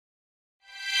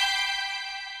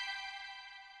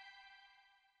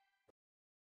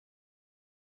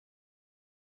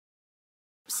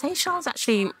Seychelles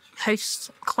actually hosts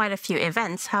quite a few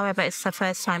events. However, it's the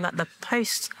first time that the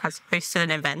Post has hosted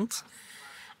an event.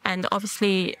 And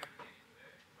obviously,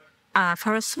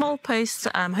 for a small post,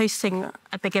 hosting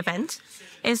a big event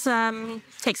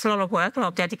takes a lot of work, a lot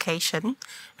of dedication.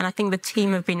 And I think the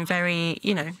team have been very,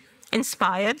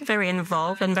 inspired, very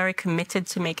involved, and very committed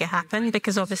to make it happen,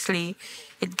 because obviously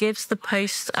it gives the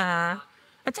Post a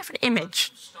different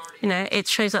image. It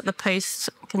shows that the Post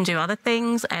can do other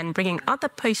things, and bringing other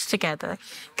posts together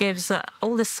gives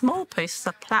all the small posts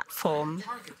a platform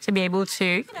to be able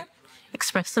to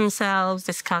express themselves,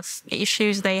 discuss the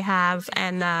issues they have,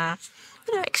 and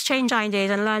exchange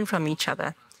ideas and learn from each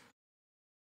other.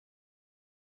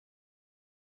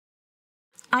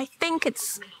 I think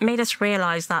it's made us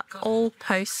realize that all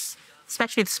posts,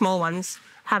 especially the small ones,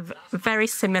 have very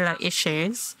similar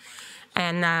issues,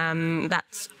 and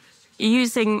that's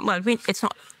it's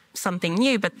not something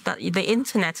new, but the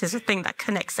internet is a thing that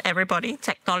connects everybody,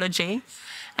 technology,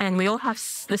 and we all have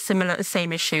the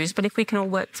same issues. But if we can all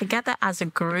work together as a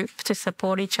group to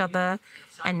support each other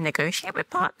and negotiate with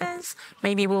partners,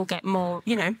 maybe we'll get more,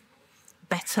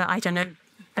 better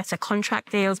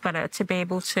contract deals, better to be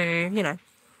able to,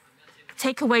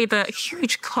 take away the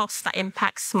huge cost that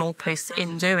impacts small posts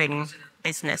in doing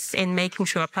business, in making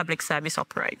sure a public service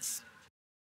operates.